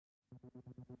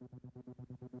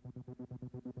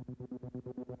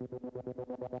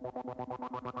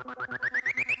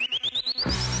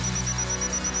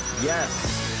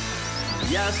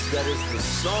Yes, that is the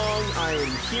song I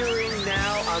am hearing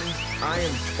now. I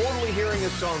am totally hearing a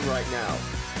song right now.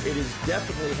 It is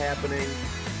definitely happening.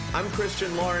 I'm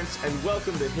Christian Lawrence, and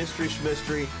welcome to History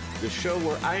Schmistery, the show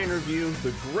where I interview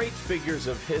the great figures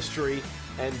of history,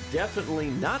 and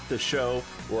definitely not the show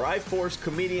where I force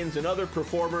comedians and other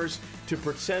performers to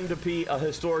pretend to be a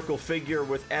historical figure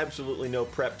with absolutely no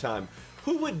prep time.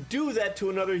 Who would do that to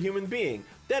another human being?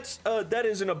 That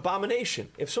is an abomination.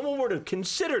 If someone were to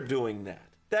consider doing that,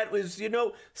 that was,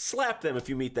 slap them if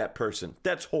you meet that person.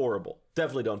 That's horrible.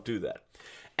 Definitely don't do that.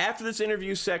 After this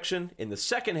interview section, in the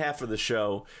second half of the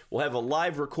show, we'll have a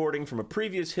live recording from a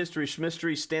previous History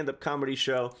Schmistery stand-up comedy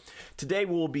show. Today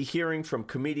we will be hearing from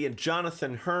comedian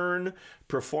Jonathan Hearn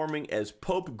performing as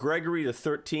Pope Gregory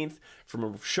XIII from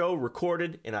a show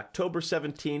recorded in October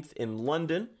 17th in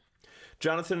London.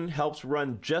 Jonathan helps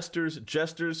run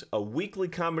Jesters, a weekly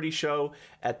comedy show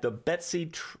at the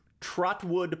Betsy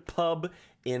Trotwood Pub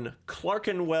in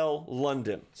Clerkenwell,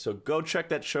 London. So go check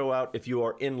that show out if you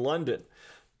are in London.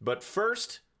 But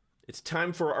first, it's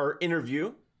time for our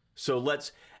interview. So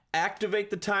let's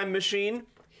activate the time machine.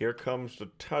 Here comes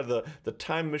the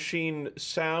time machine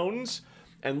sounds.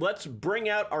 And let's bring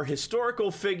out our historical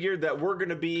figure that we're going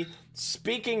to be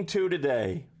speaking to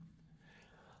today.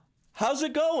 How's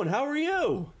it going? How are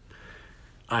you?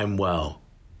 I'm well.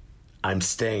 I'm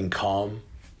staying calm.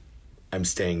 I'm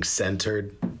staying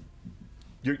centered.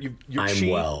 I'm chi?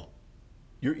 Well.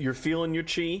 You're feeling your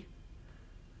chi?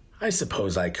 I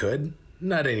suppose I could.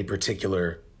 Not any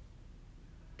particular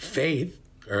faith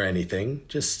or anything.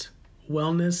 Just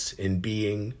wellness and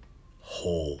being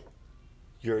whole.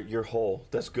 You're whole.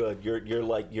 That's good.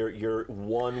 You're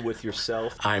one with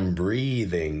yourself. I'm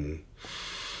breathing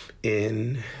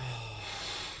in.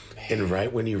 And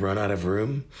right when you run out of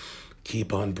room,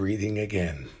 keep on breathing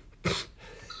again.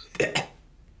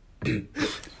 And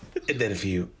then if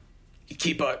you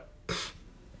keep on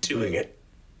doing it,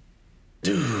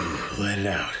 let it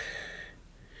out.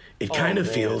 It kind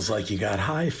of feels like you got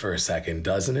high for a second,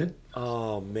 doesn't it?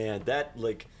 Oh man, that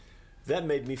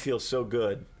made me feel so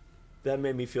good. That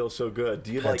made me feel so good.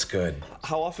 Do you That's good.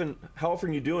 How often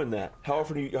are you doing that? How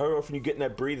often are you getting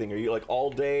that breathing? Are you like all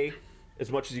day,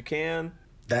 as much as you can?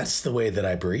 That's the way that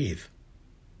I breathe.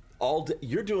 All day.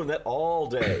 You're doing that all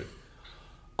day.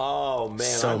 Oh man,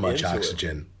 so I'm much into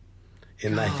oxygen, it.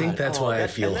 and God, I think that's why I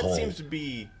feel whole. That seems to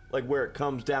be like where it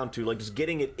comes down to, like just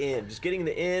getting it in, just getting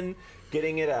the in,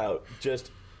 getting it out,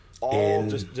 just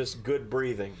good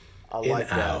breathing. I like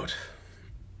that. Out.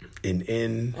 In.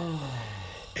 And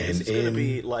this is going to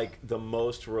be like the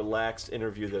most relaxed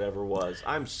interview that ever was.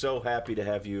 I'm so happy to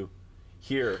have you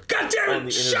here. God damn it! On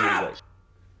the interview today.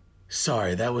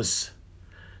 Sorry,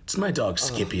 it's my dog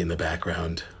Skippy in the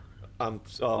background.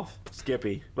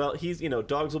 Skippy. Well, he's,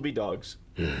 dogs will be dogs.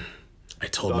 I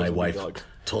told my wife not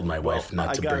to bring him.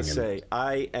 I gotta say,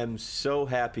 I am so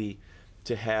happy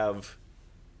to have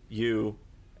you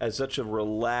as such a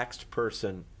relaxed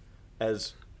person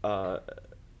as,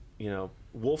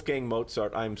 Wolfgang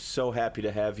Mozart. I'm so happy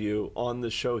to have you on the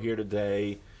show here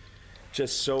today.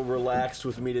 Just so relaxed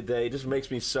with me today. It just makes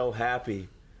me so happy.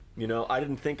 I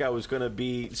didn't think I was going to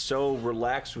be so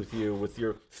relaxed with you, with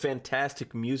your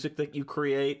fantastic music that you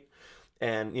create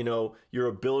and, your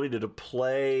ability to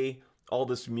play all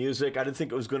this music. I didn't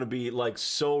think it was going to be like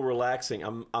so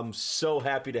relaxing. I'm so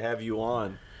happy to have you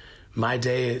on. My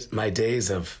days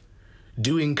of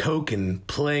doing coke and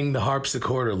playing the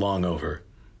harpsichord are long over.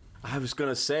 I was going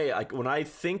to say, when I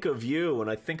think of you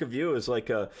as like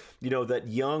that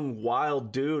young,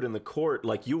 wild dude in the court,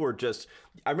 like you were just,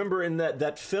 I remember in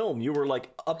that film, you were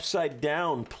like upside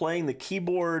down, playing the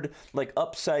keyboard, like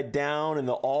upside down, and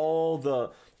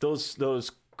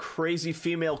those crazy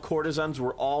female courtesans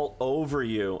were all over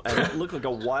you. And it looked like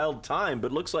a wild time, but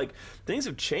it looks like things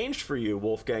have changed for you,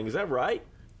 Wolfgang. Is that right?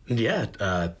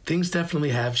 Yeah, things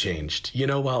definitely have changed.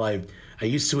 While I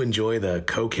used to enjoy the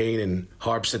cocaine and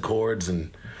harpsichords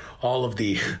and all of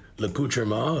the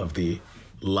l'accoutrement of the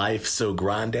life so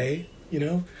grande,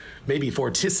 maybe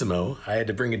fortissimo, I had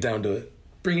to bring it down to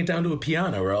a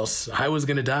piano or else I was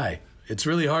going to die. It's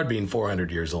really hard being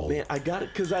 400 years old. Man, I got it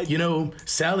because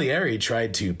Salieri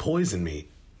tried to poison me.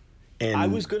 And I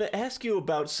was going to ask you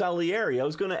about Salieri. I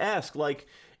was going to ask,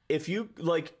 if you,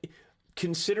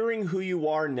 considering who you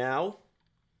are now,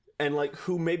 and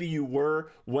who maybe you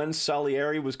were when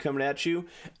Salieri was coming at you,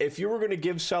 if you were going to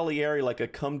give Salieri a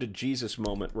come to Jesus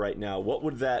moment right now, what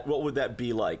would that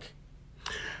be like?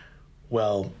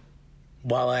 Well,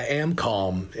 while I am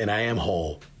calm and I am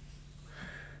whole,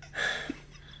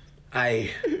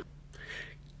 I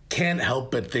can't help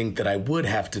but think that I would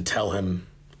have to tell him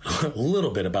a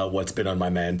little bit about what's been on my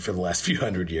mind for the last few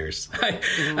hundred years.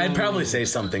 I'd probably say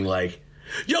something like,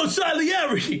 "Yo,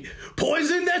 Salieri,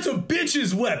 poison, that's a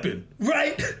bitch's weapon,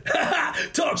 right?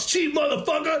 Talks cheap,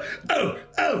 motherfucker.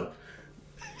 Oh.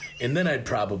 And then I'd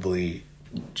probably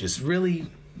just really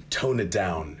tone it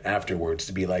down afterwards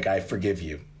to be like, I forgive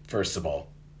you, first of all.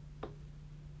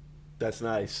 That's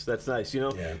nice.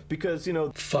 Yeah. Because,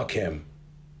 Fuck him.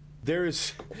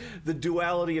 there's the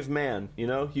duality of man,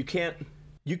 You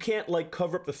can't like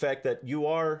cover up the fact that we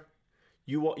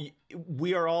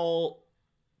are all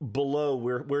below.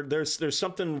 We're there's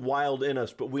something wild in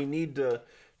us, but we need to,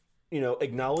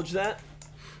 acknowledge that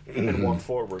and walk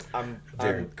forward. I'm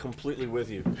completely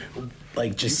with you.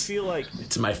 Like, just you feel like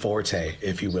it's my forte,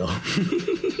 if you will.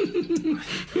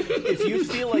 if you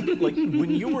feel like when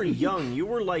you were young, you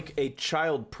were like a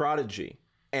child prodigy,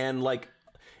 and like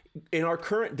in our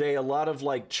current day, a lot of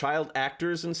like child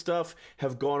actors and stuff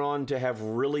have gone on to have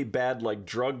really bad like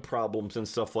drug problems and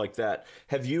stuff like that.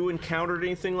 Have you encountered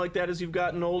anything like that as you've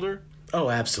gotten older? Oh,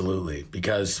 absolutely.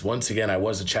 Because once again, I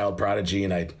was a child prodigy,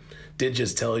 and I did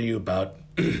just tell you about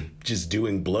just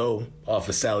doing blow off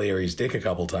of Salieri's dick a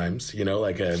couple times.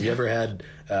 Have you ever had,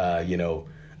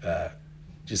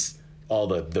 just all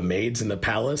the maids in the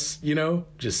palace,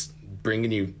 just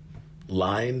bringing you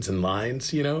lines and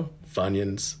lines,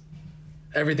 Funyuns,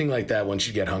 everything like that once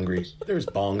you get hungry. There's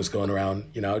bongs going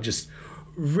around, just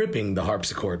ripping the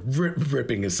harpsichord.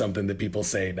 Ripping is something that people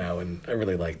say now, and I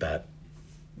really like that.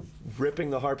 Ripping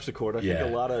the harpsichord. I think a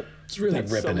lot of it's really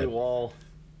ripping it. Wall.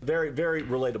 Very, very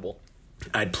relatable.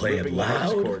 I'd play Ripping it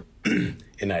loud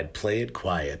and I'd play it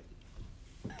quiet.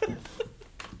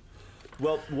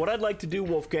 Well, what I'd like to do,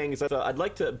 Wolfgang, is I'd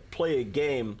like to play a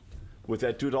game with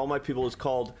that dude. All my people is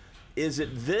called "Is It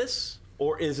This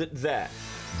or Is It That?"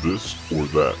 This or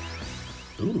that.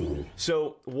 Ooh.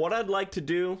 So what I'd like to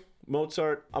do,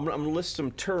 Mozart, I'm going to list some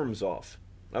terms off.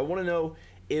 I want to know,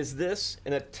 is this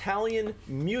an Italian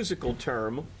musical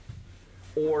term,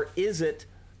 or is it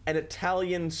an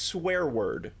Italian swear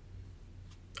word?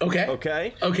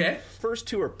 Okay. First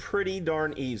two are pretty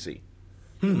darn easy.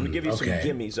 I'm going to give you some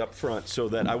gimmies up front so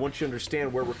that I want you to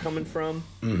understand where we're coming from.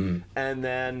 Mm-hmm. And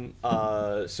then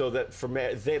so that from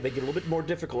they get a little bit more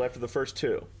difficult after the first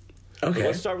two. Okay. So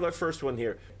let's start with our first one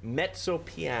here. Mezzo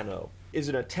piano is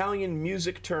an Italian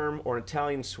music term or an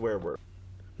Italian swear word?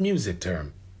 Music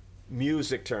term.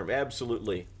 Music term,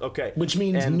 absolutely. Okay. Which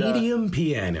means medium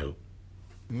piano.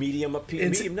 Medium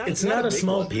medium. It's not a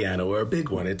small piano or a big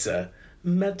one. It's a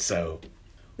mezzo.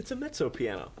 It's a mezzo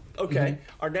piano. Okay.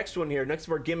 Mm-hmm. Our next one here, next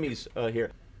of our gimmies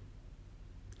here.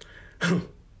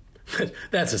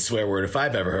 That's a swear word if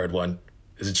I've ever heard one.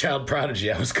 As a child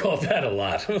prodigy, I was called that a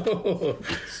lot.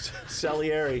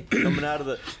 Salieri coming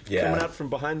out from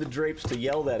behind the drapes to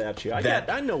yell that at you.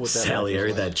 I know what that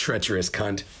Salieri, like. that treacherous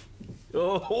cunt.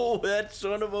 Oh, that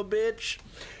son of a bitch.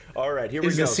 All right, here we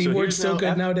go. Is the C word still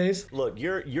good nowadays? Look,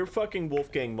 you're fucking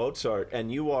Wolfgang Mozart,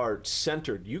 and you are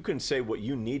centered. You can say what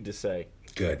you need to say.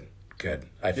 Good.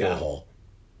 I feel whole.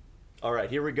 All right,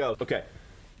 here we go. Okay.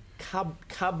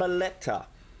 Cabaletta.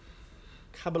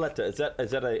 Cabaletta, is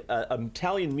that an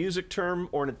Italian music term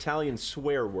or an Italian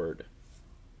swear word?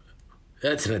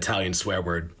 That's an Italian swear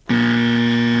word.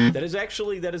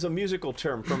 That is a musical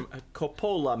term from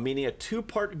coppola, meaning a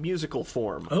two-part musical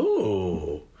form.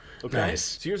 Oh, okay. Nice.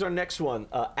 So here's our next one.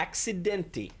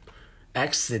 Accidenti.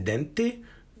 Accidenti?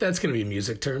 That's going to be a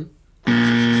music term.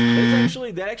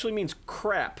 That actually means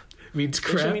crap. Means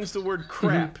crap? It actually means the word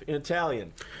crap in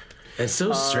Italian. It's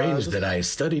so strange that I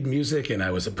studied music and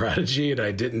I was a prodigy and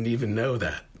I didn't even know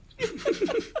that.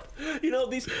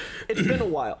 It's been a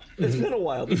while. This is going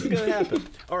to happen.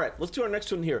 All right, let's do our next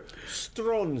one here.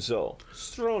 Stronzo.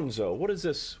 What is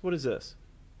this?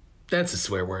 That's a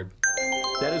swear word.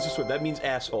 That is a swear. That means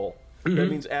asshole. Mm-hmm. That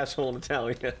means asshole in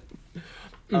Italian.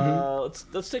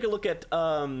 Let's take a look at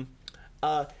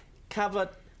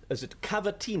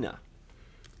cavatina.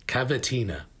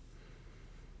 Cavatina.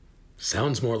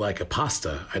 Sounds more like a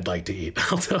pasta I'd like to eat.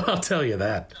 I'll tell you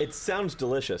that. It sounds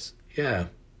delicious. Yeah.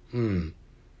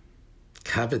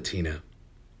 Cavatina.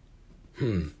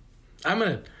 I'm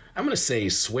gonna say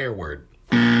swear word.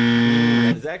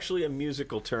 That is actually a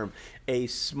musical term. A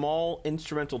small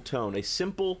instrumental tone, a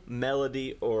simple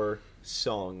melody or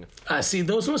song. See,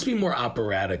 those must be more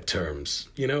operatic terms,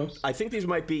 I think these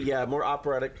might be, more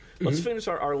operatic. Let's finish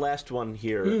our last one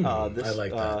here. I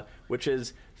like that. Which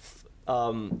is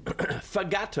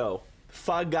fagato.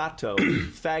 Fagato.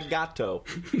 Fagato.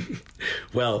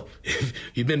 Well, if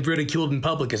you've been ridiculed in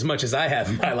public as much as I have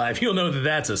in my life, you'll know that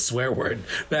that's a swear word.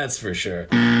 That's for sure.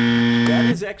 That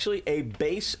is actually a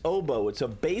bass oboe. It's a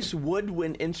bass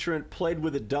woodwind instrument played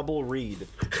with a double reed.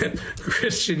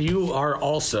 Christian, you are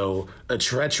also a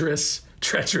treacherous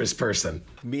person.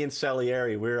 Me and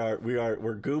Salieri,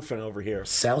 we're goofing over here.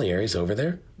 Salieri's over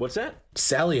there? What's that?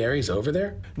 Salieri's over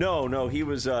there? No, he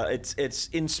was. It's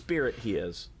in spirit. He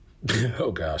is.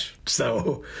 Oh gosh.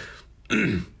 So,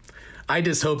 I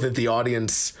just hope that the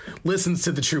audience listens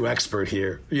to the true expert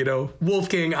here. You know,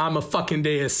 Wolfgang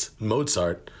Amadeus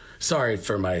Mozart. Sorry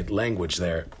for my language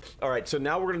there. All right, so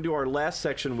now we're going to do our last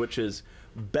section, which is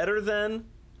better than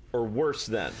or worse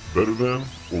than. Better than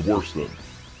or worse than?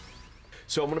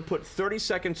 So I'm going to put 30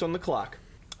 seconds on the clock.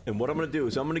 And what I'm going to do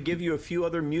is I'm going to give you a few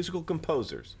other musical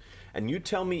composers. And you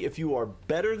tell me if you are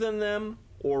better than them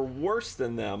or worse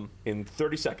than them in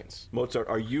 30 seconds. Mozart,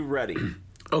 are you ready?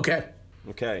 Okay.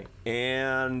 Okay.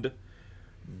 And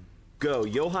go.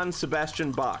 Johann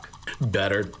Sebastian Bach.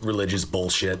 Better religious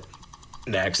bullshit.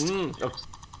 Next.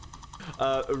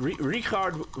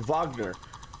 Richard Wagner.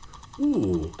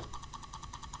 Ooh.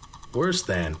 Worse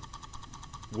than.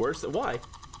 Worse than? Why?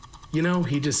 You know,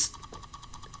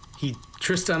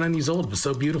 Tristan and Isolde was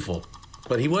so beautiful.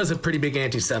 But he was a pretty big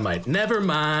anti-Semite. Never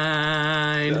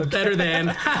mind. Okay. Better than.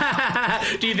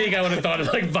 Do you think I would have thought of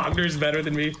like Wagner's better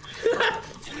than me?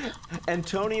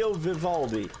 Antonio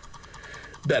Vivaldi.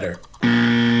 Better.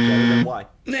 Why?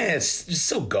 Nah, it's just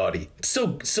so gaudy.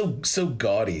 So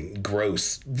gaudy and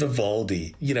gross.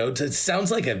 Vivaldi. You know, it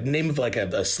sounds like a name of like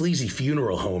a sleazy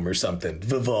funeral home or something.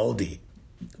 Vivaldi.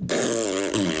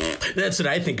 That's what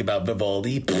I think about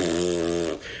Vivaldi.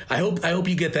 I hope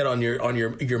you get that on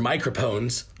your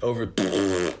microphones over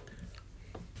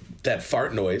that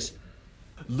fart noise.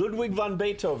 Ludwig van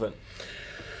Beethoven.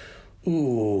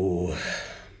 Ooh.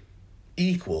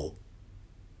 Equal.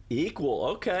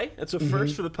 Okay. That's a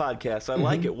first for the podcast. I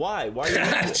like it. Why? Why are you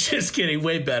equal? Just kidding.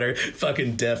 Way better.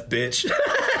 Fucking deaf bitch.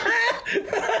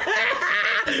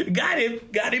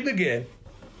 Got him again.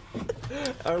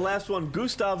 Our last one,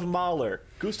 Gustav Mahler.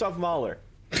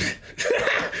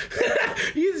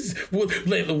 He's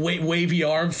the wavy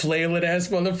arm flailing ass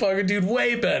motherfucker, dude.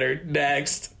 Way better.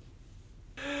 Next.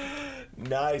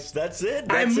 Nice. That's it.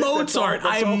 I'm Mozart.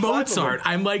 I'm Mozart.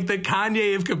 I'm like the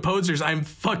Kanye of composers. I'm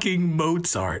fucking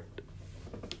Mozart.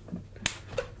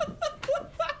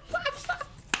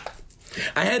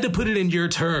 I had to put it in your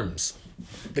terms.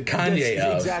 The Kanye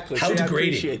of. Exactly. How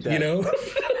degrading, you know?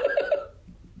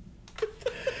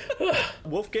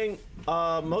 Wolfgang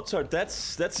Mozart,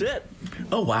 that's it.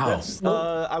 Oh, wow.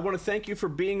 I want to thank you for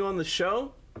being on the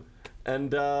show.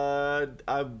 And I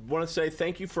want to say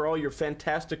thank you for all your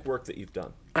fantastic work that you've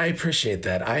done. I appreciate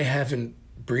that. I haven't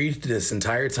breathed this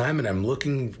entire time, and I'm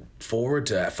looking forward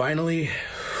to finally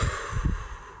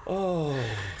God,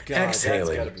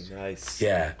 exhaling. That's got to be nice.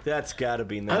 Yeah. That's got to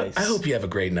be nice. I hope you have a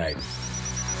great night.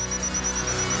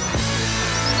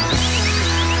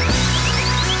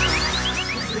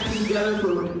 Together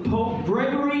for Pope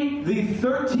Gregory the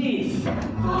 13th.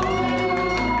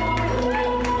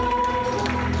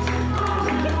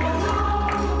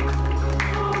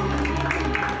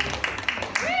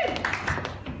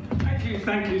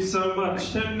 Thank you so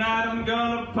much. Tonight I'm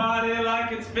gonna party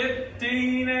like it's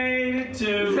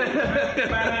 1582.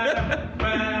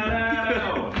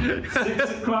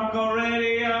 6 o'clock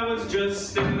already, I was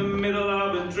just in the middle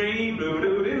of a dream.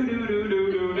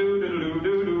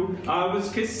 I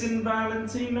was kissing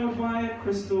Valentino by a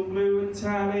crystal blue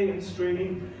Italian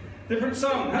stream. Different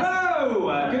song.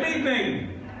 Hello! Good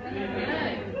evening.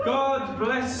 God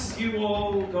bless you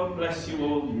all. God bless you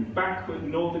all, you backward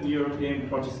Northern European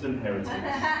Protestant heretics.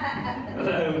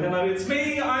 Hello, it's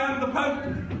me. I am the Pope.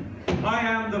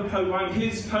 I'm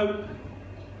his Pope.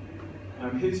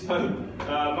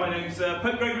 My name's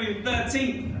Pope Gregory the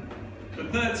 13th. The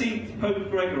 13th Pope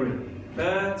Gregory.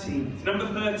 13th. Number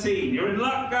 13. You're in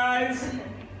luck, guys.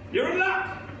 You're in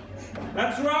luck.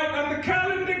 That's right. I'm the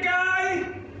calendar guy.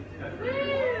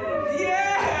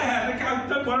 Yeah!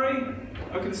 Don't worry.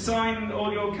 I can sign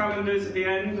all your calendars at the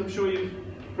end. I'm sure you've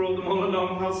brought them all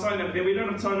along. I'll sign everything. We don't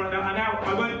have time right now. And now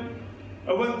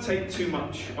I won't take too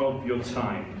much of your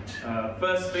time.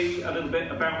 Firstly, a little bit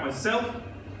about myself.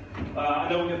 I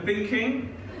know what you're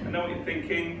thinking.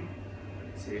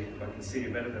 Let's see if I can see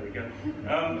you better. There we go.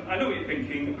 I know what you're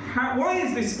thinking. Why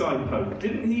is this guy Pope?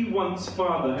 Didn't he once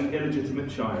father an illegitimate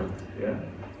child? Yeah.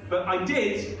 But I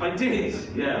did,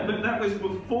 yeah, but that was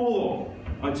before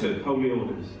I took holy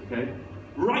orders, okay?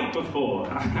 Right before.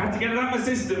 I had to get it out of my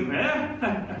system,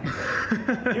 yeah?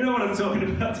 You know what I'm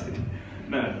talking about.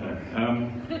 No.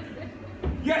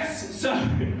 Yes, so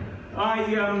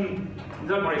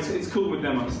don't worry, it's cool with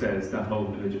them upstairs, that whole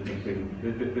religion thing.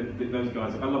 Those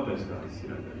guys, I love those guys, you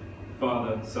know, the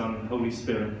Father, Son, Holy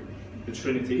Spirit, the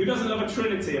Trinity. Who doesn't love a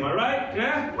Trinity, am I right?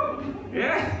 Yeah?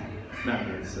 Yeah? No,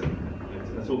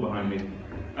 that's all behind me.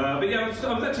 But yeah, I was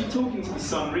actually talking to the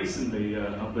son recently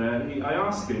up there. I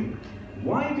asked him,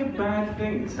 why do bad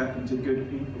things happen to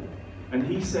good people? And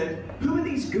he said, who are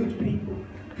these good people?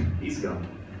 He's young.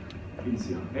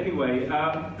 Anyway,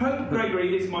 Pope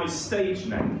Gregory is my stage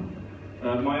name.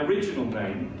 My original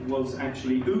name was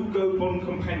actually Ugo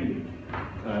Boncompagni.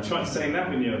 Try saying that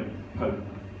when you're Pope.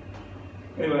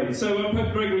 Anyway, so I'm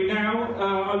Pope Gregory now.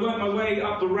 I worked my way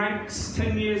up the ranks.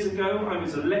 10 years ago, I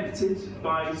was elected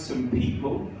by some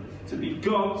people to be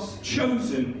God's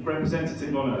chosen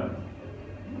representative on earth.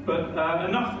 But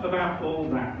enough about all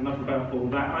that.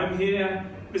 I'm here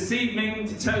this evening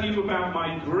to tell you about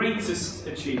my greatest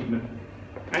achievement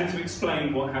and to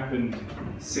explain what happened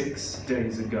 6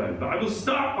 days ago. But I will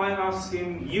start by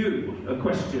asking you a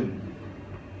question.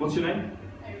 What's your name?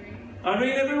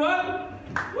 Irene, everyone?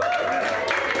 Woo!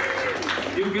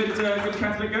 You a good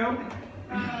Catholic girl?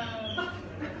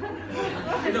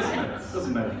 It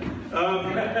doesn't matter.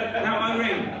 Now,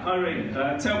 Irene,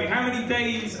 tell me, how many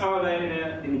days are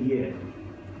there in a year?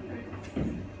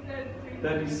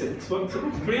 36. What?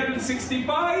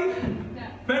 365?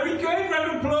 Very good,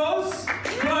 round of applause.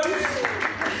 Close.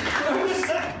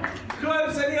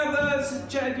 Any others?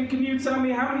 Can you tell me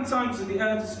how many times does the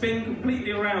Earth spin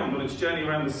completely around on its journey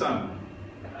around the Sun?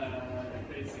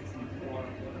 364.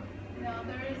 No,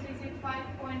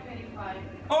 365.25.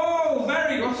 Oh,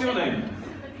 very good. What's your name?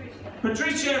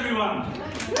 Patricia, everyone.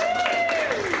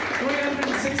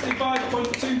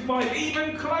 365.25.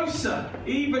 Even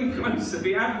closer.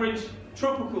 The average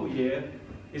tropical year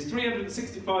is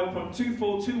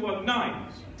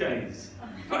 365.24219 days.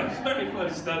 Close, very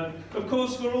close though. Of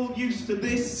course, we're all used to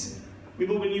this. We've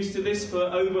all been used to this for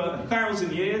over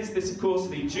 1,000 years. This, of course,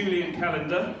 the Julian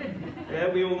calendar. Yeah,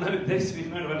 we all know this. We've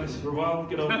known about this for a while.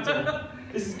 Good old.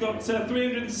 This has got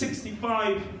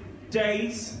 365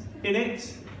 days in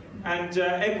it, and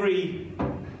every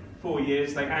 4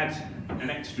 years they add an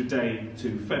extra day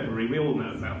to February. We all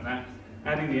know about that.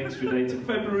 Adding the extra day to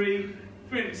February,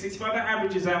 365, that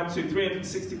averages out to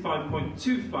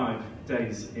 365.25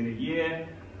 days in a year.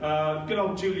 Good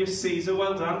old Julius Caesar,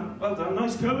 well done.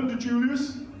 Nice calendar,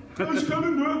 Julius. Nice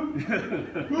calendar.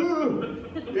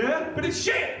 Yeah, but it's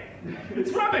shit.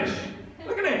 It's rubbish.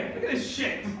 Look at it. Look at this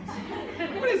shit.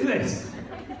 What is this?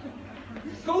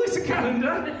 Call this a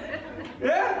calendar?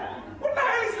 Yeah? What the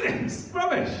hell is this?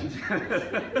 Rubbish.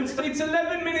 It's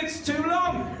 11 minutes too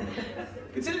long.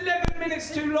 It's 11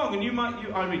 minutes too long, and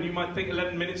Irene, you might think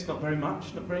 11 minutes, not very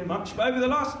much. But over the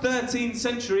last 13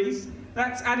 centuries,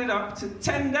 that's added up to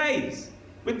 10 days.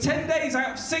 We're 10 days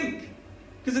out of sync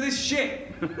because of this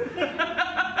shit.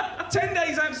 10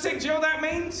 days out of sync, do you know what that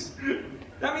means?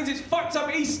 That means it's fucked up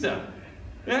Easter.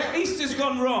 Yeah? Easter's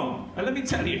gone wrong, and let me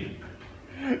tell you,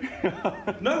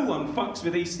 no one fucks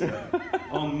with Easter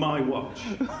on my watch,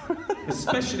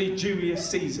 especially Julius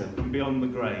Caesar from beyond the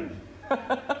grave.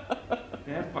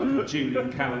 Yeah, fucking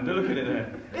Julian calendar, look at it there.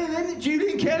 Hey, then the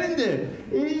Julian calendar.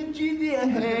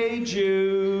 Hey,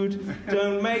 Jude,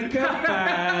 don't make a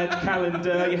bad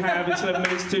calendar. You have, it's 11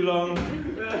 minutes too long.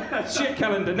 Shit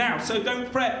calendar. Now, so don't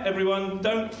fret, everyone,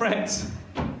 don't fret.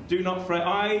 Do not fret.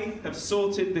 I have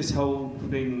sorted this whole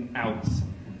thing out.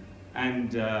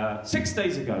 And 6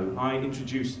 days ago, I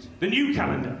introduced the new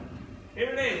calendar. Here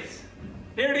it is.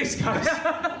 Here it is, guys.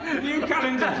 The new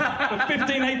calendar of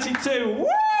 1582. Woo!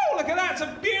 Look at that. It's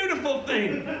a beautiful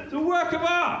thing. It's a work of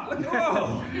art. Look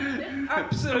at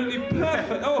absolutely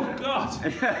perfect. Oh, God.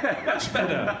 Much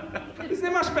better. Isn't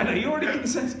it much better? You already can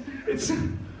sense it's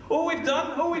all we had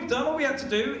to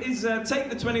do is take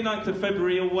the 29th of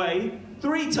February away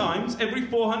 3 times every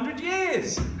 400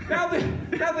 years. Now the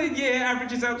year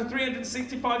averages out to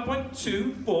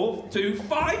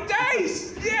 365.2425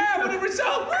 days. Yeah, what a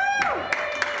result! Woo!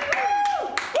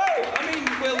 Woo! I mean,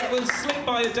 we'll slip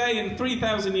by a day in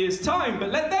 3,000 years' time,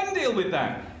 but let them deal with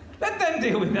that.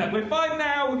 We're fine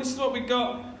now. This is what we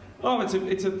got. Oh,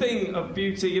 it's a thing of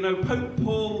beauty. You know, Pope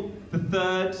Paul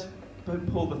III.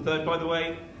 By the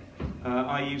way,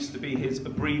 I used to be his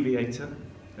abbreviator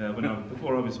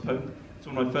before I was Pope. It's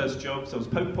one of my first jobs. I was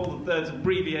Pope Paul III's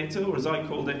abbreviator, or as I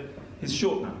called it, his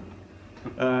shortener.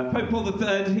 Pope Paul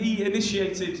III, he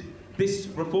initiated this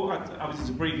reform. I was his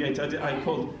abbreviator. I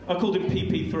called him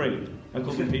PP3.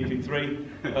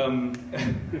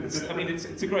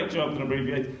 It's a great job, an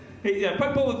abbreviator.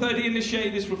 Pope Paul III, he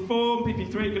initiated this reform,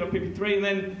 PP3, good on PP3, and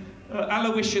then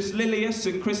Aloysius Lilius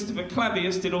and Christopher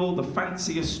Clavius did all the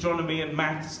fancy astronomy and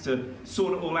maths to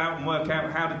sort it all out and work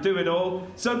out how to do it all.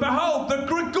 So behold, the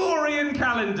Gregorian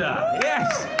calendar.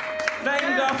 Yes,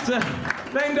 named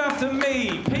after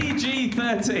me,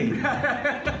 PG-13.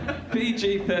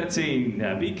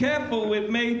 PG-13. Be careful with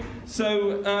me.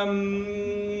 So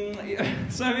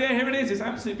yeah, here it is. It's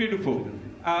absolutely beautiful.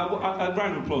 A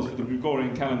round of applause for the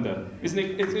Gregorian calendar. Isn't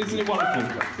it wonderful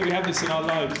that we have this in our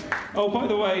lives? Oh, by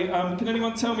the way, can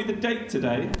anyone tell me the date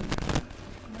today?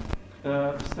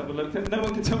 Just have a look. No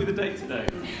one can tell me the date today.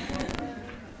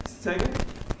 Say again?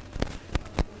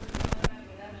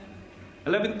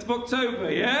 11th of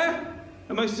October, yeah?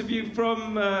 Are most of you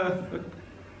from the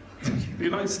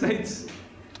United States?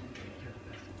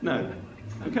 No.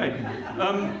 Okay.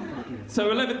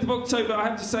 So 11th of October, I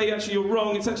have to say, actually, you're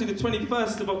wrong. It's actually the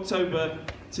 21st of October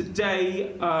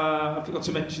today. I forgot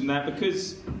to mention that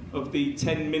because of the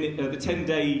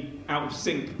 10-day out of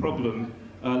sync problem.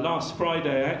 Last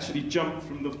Friday, I actually jumped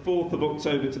from the 4th of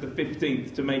October to the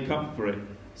 15th to make up for it.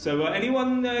 So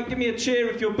anyone give me a cheer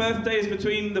if your birthday is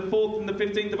between the 4th and the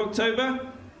 15th of October?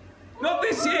 Not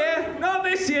this year,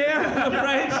 I'm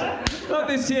afraid. Not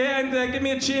this year. And give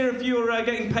me a cheer if you're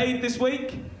getting paid this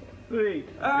week.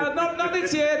 Not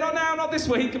this year, not now, not this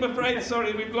week, I'm afraid.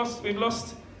 Sorry, we've lost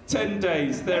 10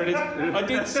 days. There it is. I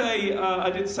did say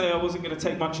I wasn't going to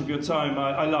take much of your time.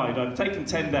 I lied. I've taken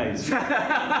 10 days.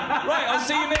 Right, I'll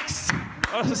see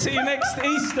you next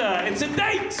Easter. It's a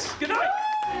date. Good night.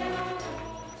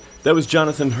 That was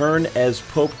Jonathan Hearn as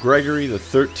Pope Gregory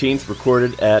XIII,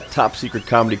 recorded at Top Secret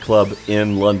Comedy Club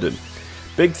in London.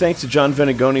 Big thanks to John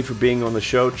Venegoni for being on the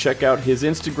show. Check out his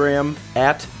Instagram,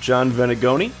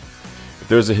 @JohnVenegoni. If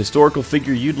there's a historical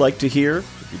figure you'd like to hear,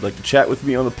 if you'd like to chat with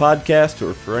me on the podcast,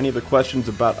 or for any other questions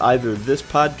about either this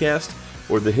podcast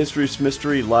or the History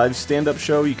Schmistery live stand-up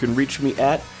show, you can reach me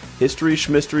at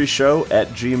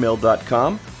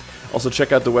historyschmisteryshow@gmail.com. Also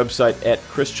check out the website at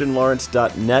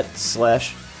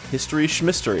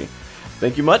christianlawrence.net/historyschmistery.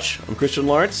 Thank you much. I'm Christian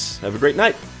Lawrence. Have a great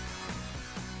night.